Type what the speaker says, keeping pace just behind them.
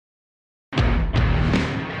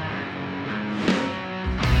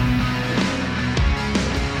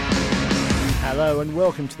Hello and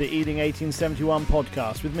welcome to the Ealing 1871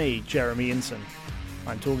 podcast with me, Jeremy Inson.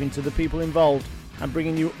 I'm talking to the people involved and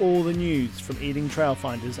bringing you all the news from Ealing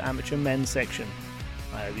Trailfinders Amateur Men's section.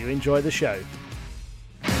 I hope you enjoy the show.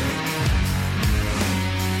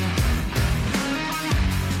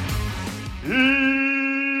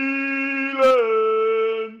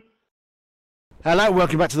 Hello,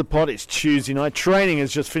 welcome back to the pod. It's Tuesday night. Training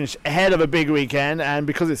has just finished ahead of a big weekend, and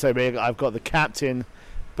because it's so big, I've got the captain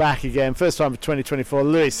back again. First time for 2024,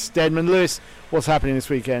 Lewis Steadman. Lewis, what's happening this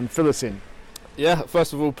weekend? Fill us in. Yeah,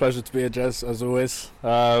 first of all, pleasure to be here, Jez, as always.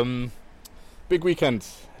 Big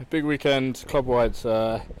weekend, club-wide.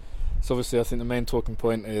 So obviously I think the main talking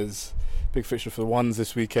point is big fixture for the ones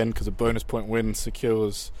this weekend because a bonus point win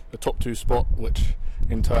secures the top 2 spot, which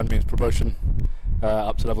in turn means promotion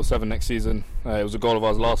up to level 7 next season. It was a goal of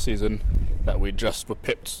ours last season that we just were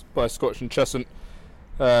pipped by Scotch and Cheshunt,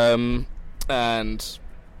 and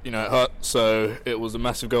you know it hurt. So it was a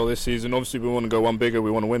massive goal this season. Obviously we want to go one bigger, we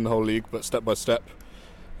want to win the whole league, but step by step.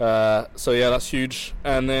 So yeah, that's huge.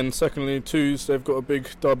 And then secondly, twos, they've got a big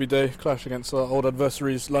derby day clash against our old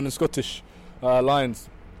adversaries, London Scottish Lions.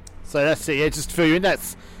 So that's it. Yeah, just to fill you in,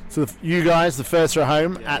 that's so you guys. The first are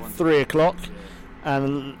home at 3 o'clock.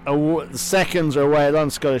 And the seconds are away at London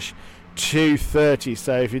Scottish 2:30.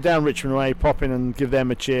 So if you're down Richmond way, pop in and give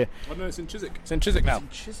them a cheer. Oh no, it's in Chiswick. It's in Chiswick now.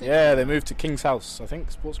 Yeah, they moved to King's House, I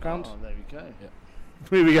think, sports ground. Oh, there we go. Yeah.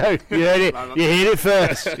 Here we go. You heard it. You heard it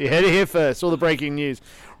first. You heard it here first. All the breaking news.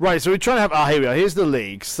 Right, so we're trying to have... here we are. Here's the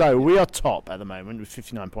league. So we are top at the moment with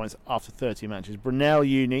 59 points after 30 matches. Brunel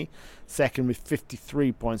Uni, second with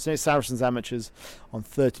 53 points. Next, Saracens Amateurs on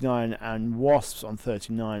 39 and Wasps on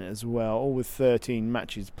 39 as well, all with 13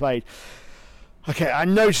 matches played. Okay, I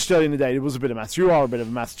noticed earlier in the day there was a bit of maths. You are a bit of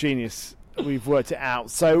a maths genius. We've worked it out.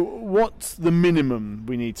 So what's the minimum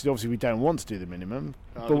we need to do? Obviously, we don't want to do the minimum.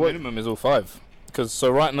 But the minimum is all 5. Because so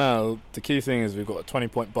right now the key thing is we've got a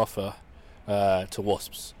 20-point buffer to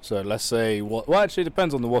Wasps. So let's say actually it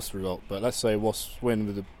depends on the Wasps result, but let's say Wasps win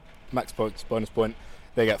with the max points bonus point,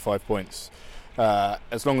 they get 5 points.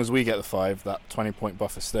 As long as we get the 5, that 20-point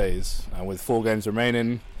buffer stays. And with 4 games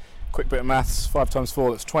remaining, quick bit of maths, 5 times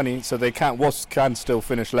 4, that's 20. So Wasps can still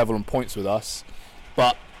finish level on points with us.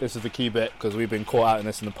 But this is the key bit because we've been caught out in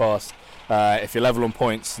this in the past. If you're level on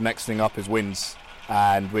points, the next thing up is wins.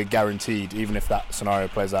 And we're guaranteed, even if that scenario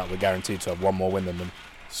plays out, we're guaranteed to have one more win than them.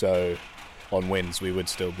 So on wins, we would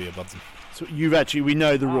still be above them. So we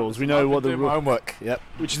know the rules. We know what the rules. Homework. Yep.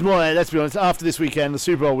 Which is more. Let's be honest. After this weekend, the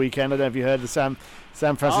Super Bowl weekend, I don't know if you heard the San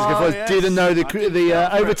Francisco 49ers didn't know the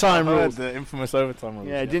overtime rules. The infamous overtime rules.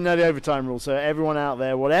 Yeah, didn't know the overtime rules. So everyone out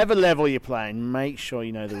there, whatever level you're playing, make sure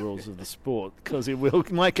you know the rules of the sport because it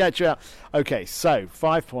might catch you out. Okay, so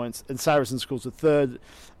 5 points, and Saracens scores a third,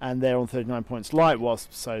 and they're on 39 points. Like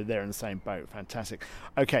Wasps, so they're in the same boat. Fantastic.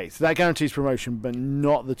 Okay, so that guarantees promotion, but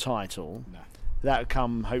not the title. No. That'll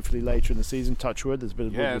come hopefully later in the season. Touchwood, there's a bit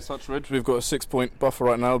of touchwood. We've got a 6-point buffer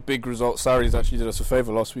right now. Big result. Sarries actually did us a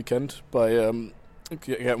favour last weekend by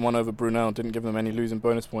getting one over Brunel. Didn't give them any losing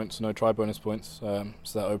bonus points, no try bonus points. So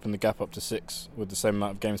that opened the gap up to 6 with the same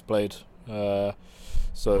amount of games played. So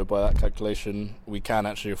by that calculation, we can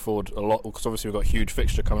actually afford a lot because obviously we've got a huge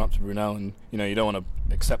fixture coming up to Brunel, and you don't want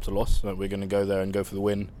to accept a loss. So we're going to go there and go for the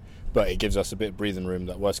win, but it gives us a bit of breathing room.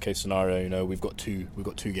 That worst case scenario, we've got two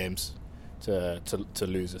games to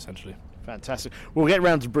lose essentially. Fantastic. We'll get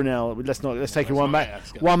round to Brunel. Let's take it one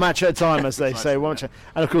match at a time, as they say. And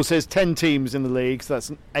of course, there's 10 teams in the league, so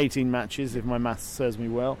that's 18 matches if my maths serves me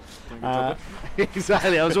well.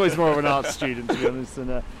 Exactly. I was always more of an arts student, to be honest, than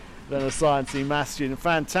a sciencey maths student.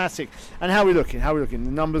 Fantastic. And how are we looking?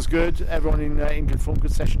 The numbers good? Everyone in good form?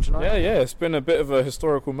 Good session tonight? Yeah. It's been a bit of a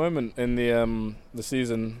historical moment in the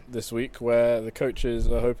season this week, where the coaches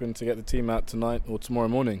are hoping to get the team out tonight or tomorrow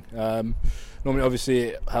morning. Normally, obviously,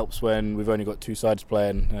 it helps when we've only got 2 sides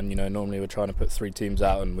playing, and normally we're trying to put 3 teams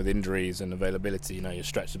out, and with injuries and availability, you're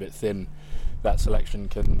stretched a bit thin. That selection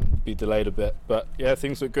can be delayed a bit, but yeah,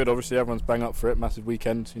 things look good. Obviously, everyone's bang up for it. Massive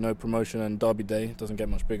weekend, promotion and derby day. It doesn't get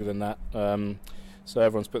much bigger than that. So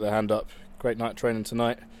everyone's put their hand up. Great night training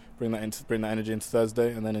tonight. Bring that energy into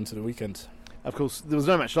Thursday and then into the weekend. Of course, there was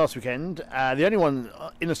no match last weekend. The only one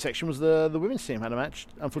in the section was the women's team had a match.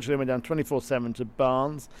 Unfortunately, they went down 24-7 to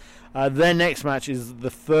Barnes. Their next match is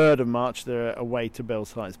the 3rd of March. They're away to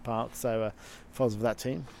Belsize Park. So, fuzz of that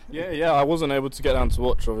team. Yeah. I wasn't able to get down to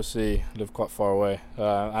watch. Obviously, live quite far away.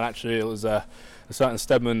 And actually, it was a certain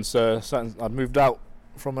Steadman. So I'd moved out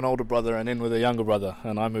from an older brother and in with a younger brother,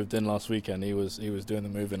 and I moved in last weekend. He was doing the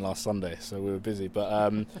move in last Sunday, so we were busy. But I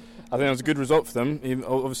think it was a good result for them. Even,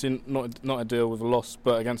 obviously not ideal with a loss,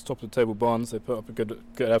 but against top of the table Barnes, they put up a good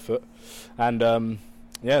effort. And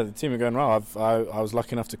the team are going well. I was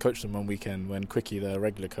lucky enough to coach them one weekend when Quickie, their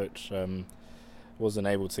regular coach, wasn't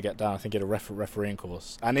able to get down. I think he had a refereeing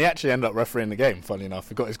course, and he actually ended up refereeing the game. Funny enough,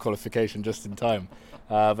 he got his qualification just in time.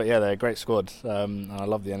 But yeah, they're a great squad. And I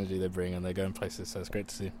love the energy they bring, and they're going places, so it's great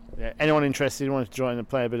to see. Yeah, anyone interested, want to join and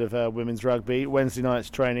play a bit of women's rugby? Wednesday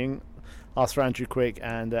night's training. Ask for Andrew Quick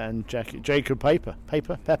and Jacob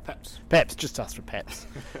Peps. Just ask for Peps.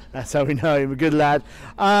 That's how we know him. A good lad.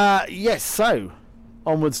 Yes. So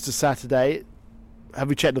onwards to Saturday. Have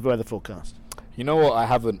we checked the weather forecast? You know what? I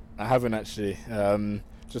haven't actually.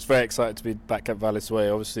 Just very excited to be back at Vallis Way.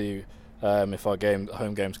 Obviously, if our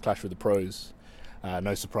home games clash with the pros,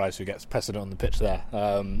 no surprise who gets precedent on the pitch there.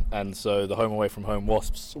 And so the home away from home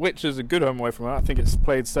Wasps, which is a good home away from home. I think it's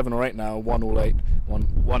played 7 or 8 now, 1 all 8,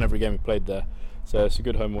 one every game we played there. So it's a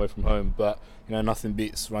good home away from home. But nothing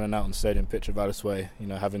beats running out on the stadium pitch at Vallis Way.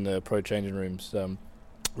 Having the pro changing rooms.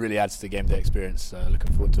 Really adds to the game day experience.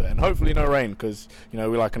 Looking forward to it, and hopefully no rain, because we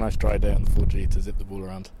like a nice dry day on the 4G to zip the ball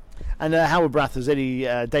around. And how were Brathers,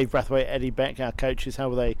 Dave Brathwaite, Eddie Beck, our coaches? How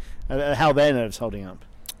were they? How are their nerves holding up?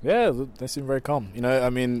 Yeah, they seem very calm.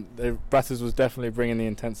 Brathers was definitely bringing the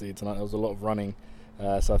intensity tonight. There was a lot of running,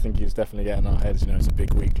 so I think he was definitely getting our heads. It's a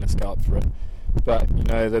big week. Let's get up for it. But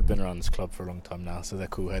they've been around this club for a long time now, so they're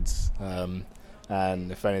cool heads.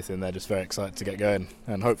 And if anything, they're just very excited to get going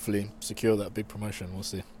and hopefully secure that big promotion. We'll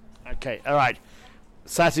see. Okay, all right.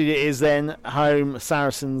 Saturday is then home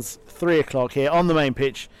Saracens, 3 o'clock here on the main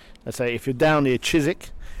pitch. Let's say if you're down near Chiswick,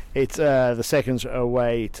 it's the seconds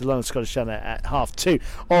away to London Scottish Channel at 2:30.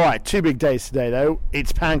 All right, 2 big days today though.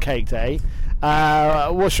 It's Pancake Day.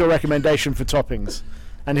 What's your recommendation for toppings?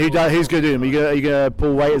 And who's going to do them? Are you going to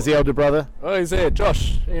pull weight as the elder brother? Oh, he's here.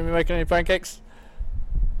 Josh, are you going to be making any pancakes?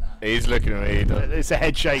 He's looking at me. It's a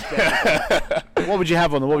head shake there. What would you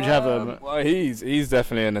have on them? What would you have? Well, he's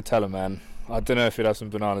definitely a Nutella man. I don't know if he'd have some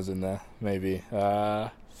bananas in there. Maybe.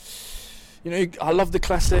 I love the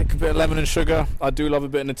classic, a bit of lemon and sugar. I do love a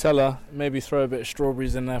bit of Nutella. Maybe throw a bit of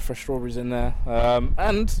strawberries in there, fresh strawberries in there.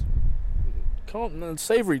 And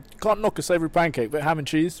savoury. Can't knock a savoury pancake, but ham and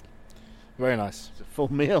cheese. Very nice. It's a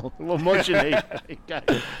full meal. What more do you need?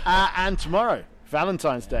 And tomorrow,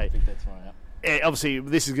 Valentine's Day. I think that's right. Obviously,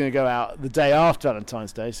 this is going to go out the day after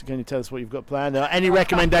Valentine's Day, so can you tell us what you've got planned? Any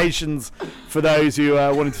recommendations for those who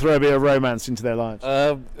wanted to throw a bit of romance into their lives?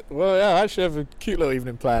 I actually have a cute little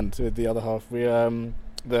evening planned with the other half. We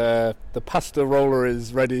the pasta roller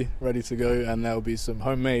is ready to go, and there will be some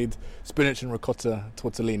homemade spinach and ricotta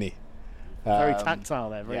tortellini. Very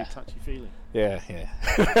tactile there, very touchy-feely. Yeah.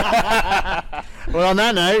 Well, on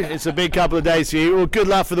that note, it's a big couple of days for you. Well, good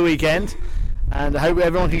luck for the weekend. And I hope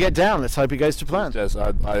everyone can get down. Let's hope it goes to plan. Yes,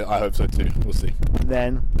 I hope so too. We'll see. And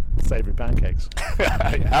then, savoury pancakes.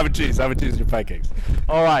 Have a cheese in your pancakes.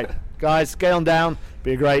 All right, guys, get on down.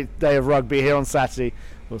 Be a great day of rugby here on Saturday.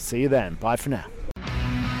 We'll see you then. Bye for now.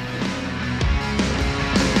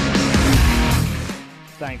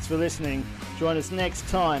 Thanks for listening. Join us next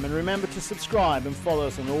time, and remember to subscribe and follow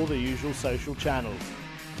us on all the usual social channels.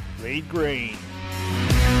 Read green.